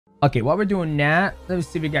Okay, while we're doing that, let's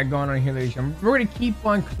see what we got going on here, ladies and gentlemen. We're gonna keep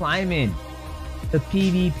on climbing the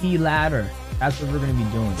PvP ladder. That's what we're gonna be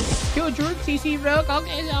doing. Kill Druid, CC Rogue.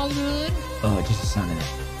 Okay, sounds good. Oh, just a sound of that.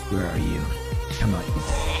 Where are you? Come on.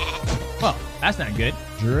 Well, that's not good.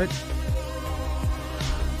 Druid.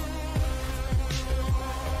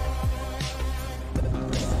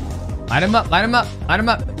 Light him up, light him up, light him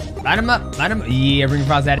up, light him up, light him up. Yeah, bring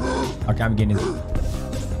across that. Okay, I'm getting his.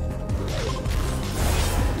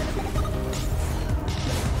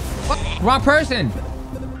 What? Wrong person.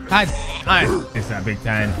 It's not big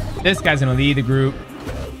time. This guy's gonna lead the group.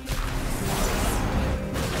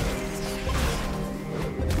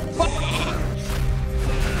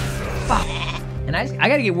 Fuck. And I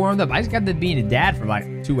gotta get warmed up. I just got to being a dad for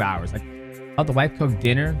like 2 hours. Like, I helped the wife cook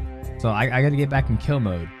dinner, so I gotta get back in kill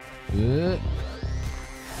mode. Good.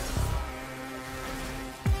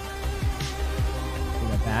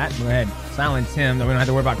 Look at that. Go ahead, silence him. Then we don't have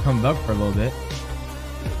to worry about coming back for a little bit.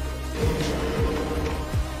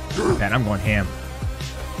 That I'm going ham.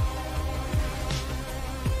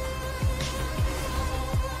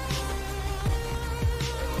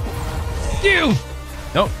 You.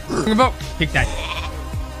 Nope. Convoke. Kick that.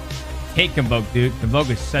 Hate Convoke, dude. Convoke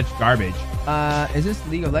is such garbage. Is this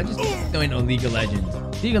League of Legends? No, League of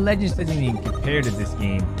Legends. League of Legends doesn't even compare to this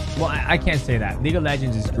game. Well, I can't say that. League of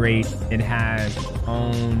Legends is great. It has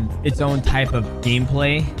its own type of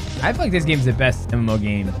gameplay. I feel like this game is the best MMO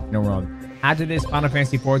game in the world. After this, Final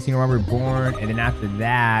Fantasy 14, Where We're Born, and then after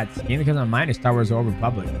that, the game that comes on mine is Star Wars: The Old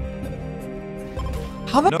Republic.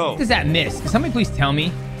 How the fuck does that miss? Can somebody please tell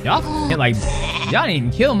me? Y'all like, y'all didn't even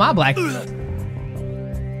kill my black.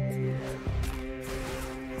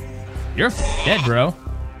 You're dead, bro.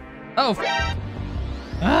 Oh.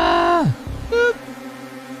 Ah. Boop.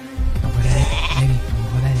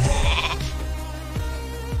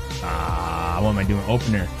 What am I doing?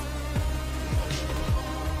 Opener.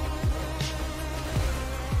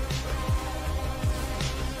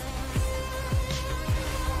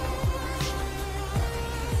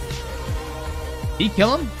 He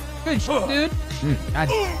kill him? Good shit, dude. God,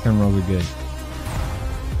 damn, really good.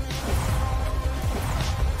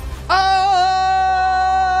 Oh!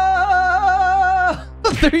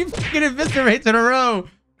 3 fucking eviscerates in a row.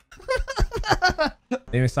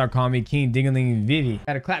 They would start calling me King Dingling Vivi.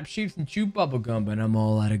 Gotta clap sheeps and chew bubblegum, but I'm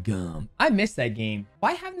all out of gum. I missed that game.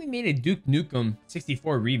 Why haven't they made a Duke Nukem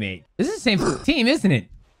 64 remake? This is the same team, isn't it?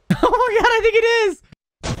 Oh my god, I think it is.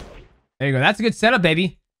 There you go. That's a good setup,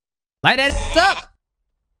 baby. Light that up.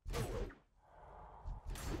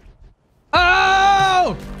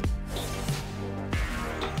 Oh!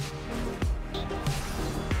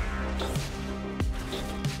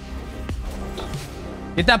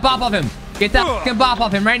 Get that bop off him. Get that fucking bop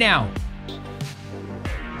off him right now.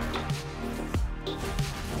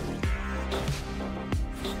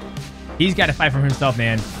 He's got to fight for himself,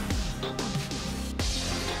 man.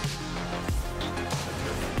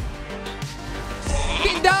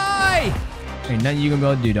 He die! Ain't nothing you can be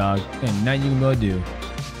able to do, dog. Ain't nothing you can be able to do.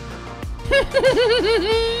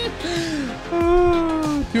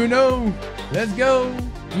 2-0. Let's go.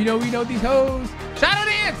 You know we know these hoes. Shadow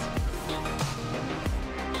dance.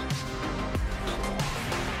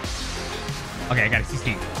 Okay, I got a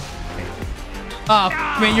 16. Okay. Oh,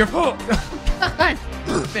 man, you're full. God,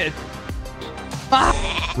 bitch.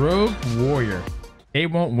 Rogue Warrior. They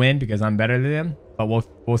won't win because I'm better than them, but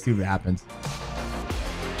we'll see what happens.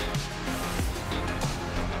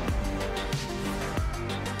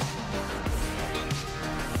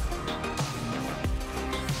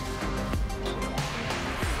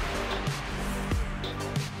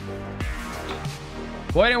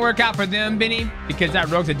 Boy, it didn't work out for them, Benny, because that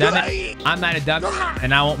rogue's a done it. I'm not a done it,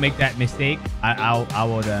 and I won't make that mistake. I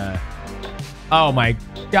would. Oh my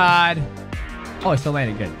god. Oh, I still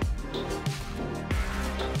landed good.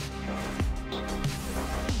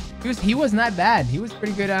 He was not bad. He was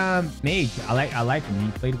pretty good mage. I like him.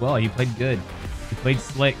 He played well. He played good. He played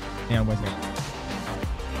slick. Yeah, what's that?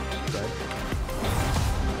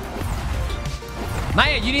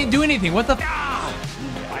 Naya, you didn't do anything. What the f?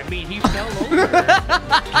 I mean, he fell over.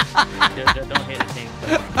 Don't hit the thing.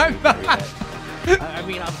 I'm not. I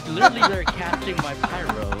mean, I'm literally there casting my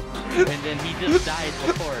pyro, and then he just died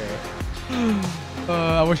before it.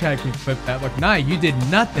 I wish I could flip that. Look, Naya, you did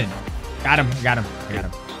nothing. Got him. I got him.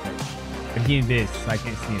 But he invis, so I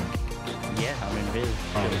can't see him. Yeah, I'm invis.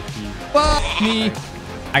 Oh. Fuck me.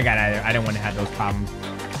 I got it. I don't want to have those problems.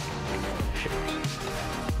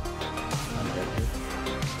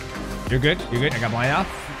 You're good. You're good. I got blind off.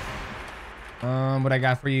 What I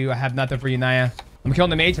got for you? I have nothing for you, Naya. I'm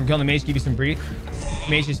killing the mage. Give you some breathe.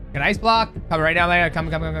 Mage just an ice block. Come right now, Naya. Come.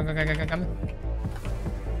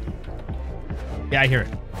 Yeah, I hear it.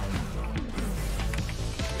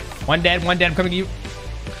 One dead. I'm coming to you.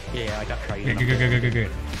 Yeah, I got tried. Good.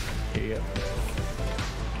 Here you go.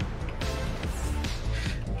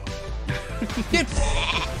 Get.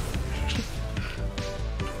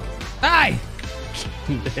 Die.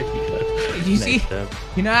 Did you see?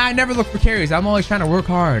 You know, I never look for carries. I'm always trying to work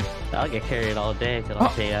hard. I'll get carried all day because I'll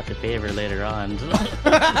pay out the favor later on. He's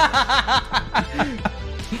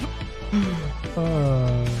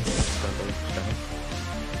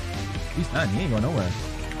not. He ain't going nowhere.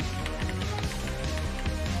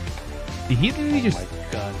 Did he literally just... Oh my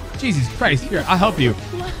God. Jesus Christ. Here, I'll help you.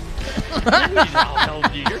 I'll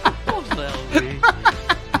help you. You're supposed to help me.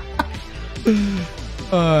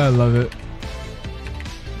 Oh, I love it.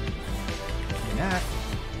 Yeah.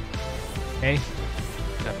 Okay.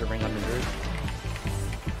 Got the ring on the roof.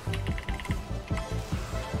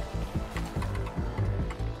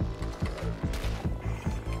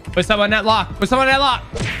 Put someone in that lock.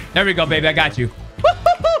 There we go, baby. I got you.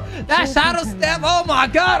 That shadow step. Oh my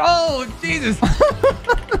God. Oh, Jesus.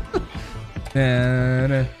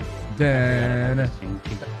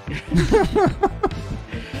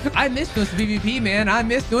 I miss those PvP, man. I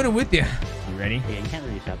miss doing it with you. You ready? Yeah, you can't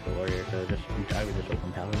really stop the warrior, so I would just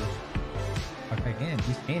open paladin. Fuck, I can.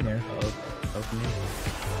 He's staying there. Open it.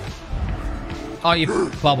 Oh,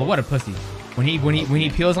 you bubble. What a pussy. When he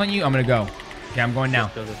peels on you, I'm gonna go. Okay, I'm going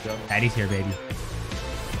now. Let's go. Daddy's here, baby.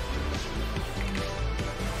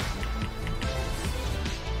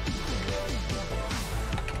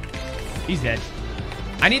 He's dead.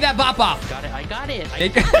 I need that bop. Got it. I got it.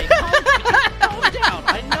 Calm down.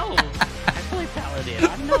 I know. I play paladin.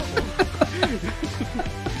 I know.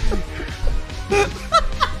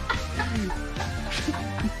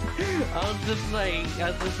 I was just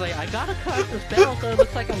like, I gotta cast the spell so it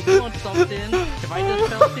looks like I'm doing something. If I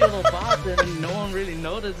just fell through the boss, then no one really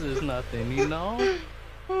notices nothing, you know?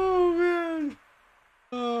 Oh, man.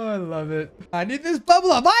 Oh, I love it. I need this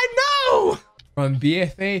bubble up. I know! From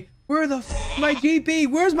BFA, where the f my GP?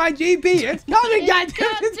 Where's my GP? It's coming,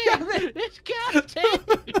 goddamn! It's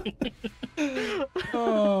coming!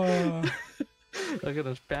 Oh. I'm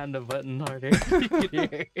gonna spam the button harder.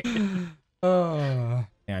 Oh.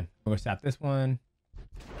 Man, we'll stop this one.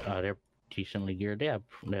 They're decently geared. They have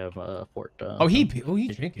fort. He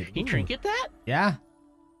trinket. He trinket that? Yeah.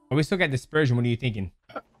 But we still got dispersion. What are you thinking?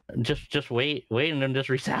 Just wait, and then just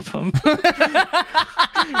resap them.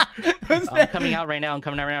 I'm coming out right now.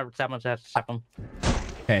 Sap them.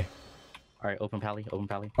 Okay. All right, open pally. Oh,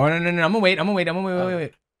 no. I'm gonna wait.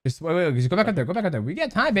 Wait. Just wait. Just go back up there. We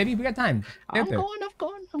got time, baby. We got time. I'm going.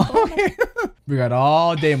 We got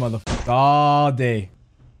all day, motherfucker. All day.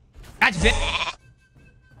 Gotcha, bitch.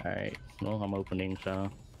 All right. Well, I'm opening, so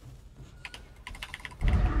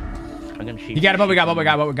I'm gonna shoot. You got a bubble. We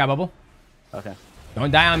got bubble. Okay. Don't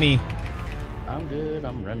die on me. I'm good.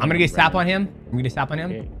 I'm running. I'm gonna get sap on him.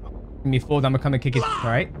 Okay. Give me full. I'm gonna come and kick his. All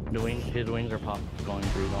right. His wings are going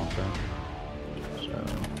through also. So.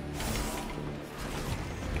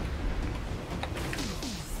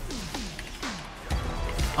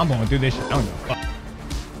 I'm going through this shit. I don't give a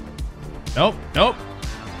fuck. Nope.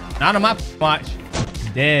 Not on my watch.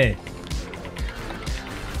 Dead.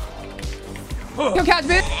 Yo, catch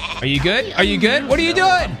bitch. Are you good? What are you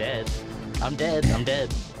doing? I'm dead.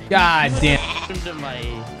 God damn.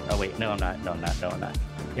 Oh wait, no, I'm not.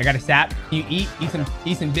 You got a sap. You eat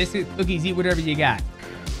some biscuits, cookies, eat whatever you got.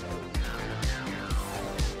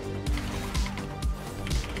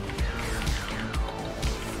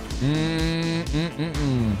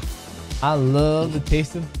 I love the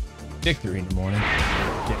taste of victory in the morning.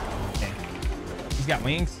 Okay. He's got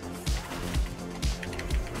wings.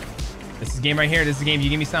 This is game right here. You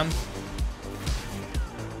give me some.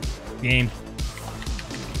 Game.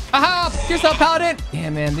 Aha! Yourself, Paladin!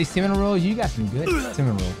 Damn, man. These cinnamon rolls, you got some good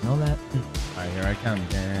cinnamon rolls. Know that? All right, here I come.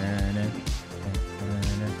 There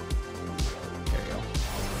you go.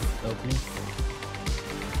 Opening.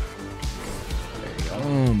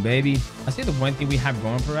 Boom, baby. I say the one thing we have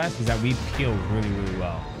going for us is that we peel really, really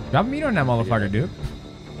well. Drop a meat on that motherfucker, dude.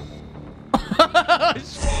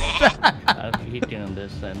 I'll keep doing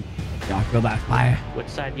this then. Y'all feel that fire? Which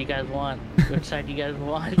side do you guys want? Which side y'all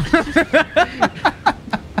want?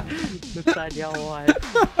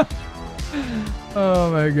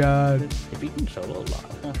 Oh my god. If you can solo a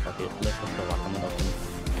lot, fuck it. Let's just go lock them open.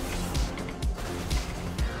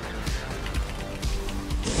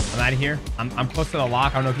 I'm out of here. I'm close to the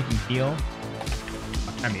lock. I don't know if he can heal.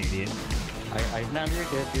 I'm an idiot. No, you're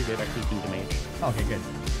good. I keep you the mage. Okay, good.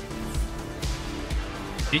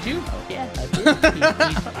 Did you? Oh, yeah, I did.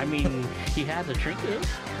 I mean, he had the trinket.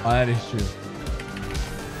 Oh, that is true.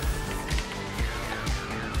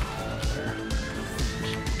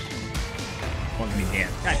 Won't give me damn.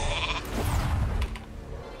 God.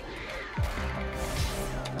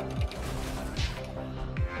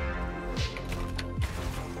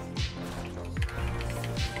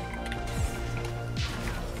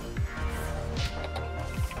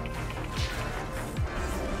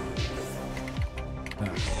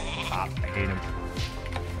 I hate him.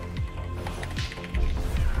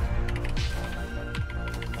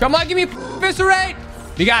 Come on, give me eviscerate.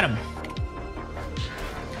 We got him.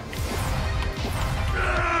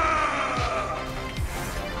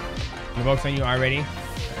 The box on you already?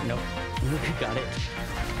 Nope. Got it.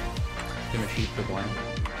 Gonna shoot the blind.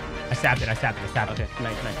 I stabbed it. I stabbed it. Okay,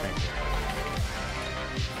 nice.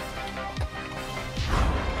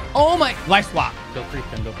 Oh my! Life swap. Go priest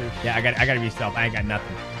then, go priest. Yeah, I gotta be stealth. I ain't got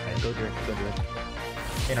nothing. Go do it.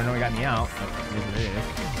 They don't know he got me out. But it is what it is.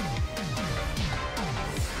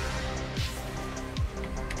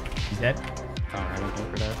 He's dead. Alright, we'll go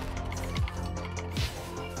for that.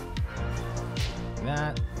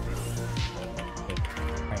 That. Okay.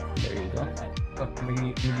 Alright, There you go. look, I'm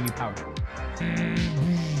gonna give you power.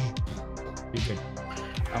 You're good.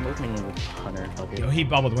 I'm opening with Hunter. Okay. Yo, he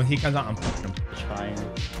bubbled. When he comes out, I'm fucking him. It's fine.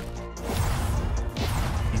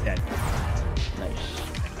 He's dead. Nice.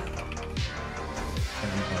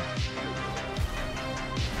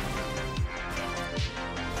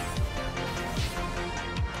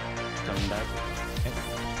 Coming back. Okay.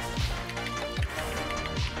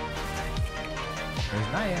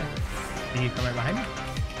 There's Naya. Did he come right behind me?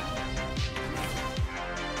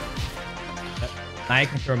 Naya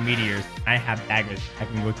can throw meteors. I have daggers. I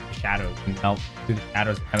can go to the shadows and help through the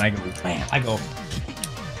shadows. And I go, bam! I go,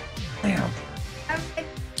 bam!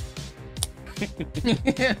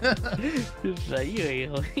 It's like, you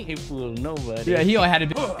ain't fooling nobody. Yeah, he only had to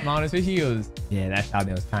do it. I'm honest with you. Yeah, that shot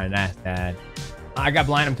was kind of nice, Dad. I got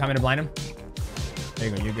blind. I'm coming to blind him. There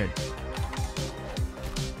you go. You're good.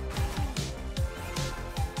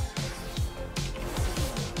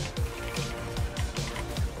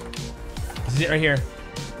 This is it right here.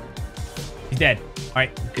 He's dead. All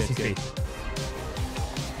right. Good, His good. face.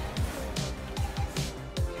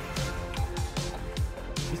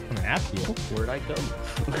 He's coming after you. Where'd I go?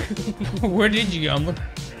 Where did you go? I'm looking.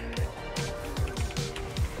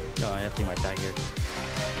 No, I have to do my tag here.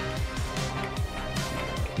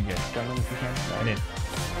 You good. Gun him if you can. I did.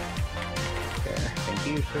 There. Thank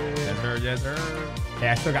you, sir. Yes, sir. Yes, sir. Hey,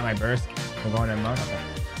 I still got my burst. We're going in monk. Okay.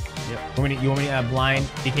 Yep. You want me to blind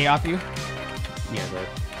DK off you? Yeah, but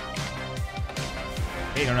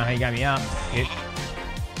Hey, don't know how you got me out. It.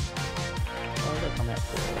 oh, look, I'm at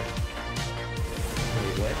 4.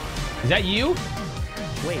 Wait, what? Is that you?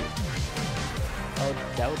 Wait. Oh,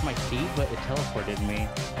 that was my seed, but it teleported me.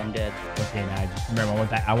 I'm dead. Okay, now just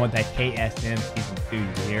remember, I want that KSM season 2.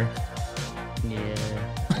 You hear?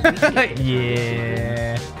 Yeah.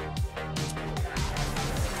 Yeah.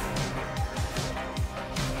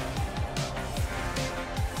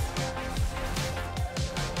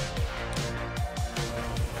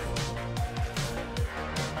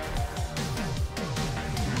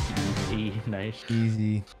 Nice.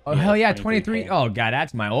 Easy. Oh, Yeah, hell yeah, 23K. 23. Oh, God,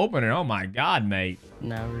 that's my opener. Oh, my God, mate.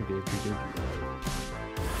 Now we're good.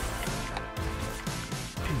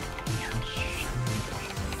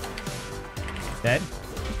 Dead?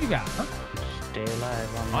 What you got, huh? Stay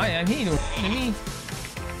alive. I am. He ain't no to me.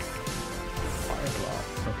 Fire block.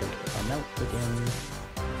 Okay, I'm out again.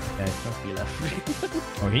 Okay. He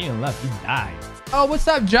left. Oh, he ain't left. He died. Oh, what's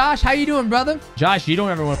up, Josh? How you doing, brother? Josh, you don't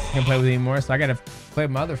ever want to play with me anymore, so I got to play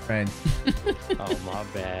with my other friends. Oh, my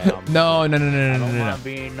bad. No. I don't mind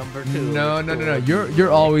being number 2. No.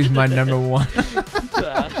 You're always my number 1.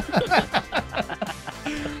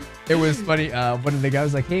 It was funny. One of the guys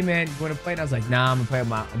was like, "Hey man, you want to play?" And I was like, "Nah, I'm playing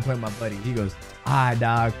with my buddy." He goes, "Ah,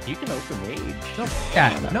 dog." You can open age. No,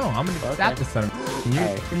 yeah, no, I'm gonna stop this son. You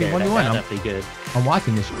Alright, give me okay, 1v1. that's definitely good. I'm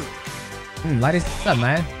watching this. Light this up,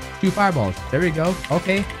 man. 2 fireballs. There we go.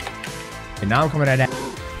 Okay. And now I'm coming at that.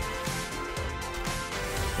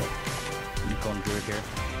 You going druid here?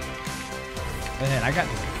 Go ahead, I got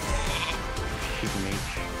this. Shooting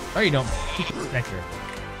mage. Oh, you don't. Back here.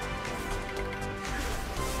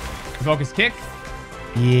 Focus kick.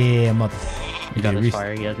 Yeah, mother. He got his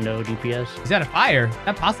fire. He has no DPS. Is that a fire? Is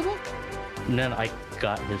that possible? And then I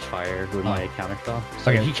got his fire with my counter spell. So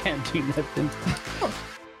Okay. he can't do nothing.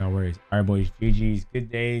 No worries. All right, boys. GG's. Good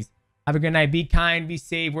days. Have a good night. Be kind. Be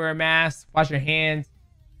safe. Wear a mask. Wash your hands.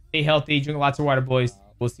 Stay healthy. Drink lots of water, boys.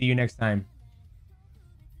 We'll see you next time.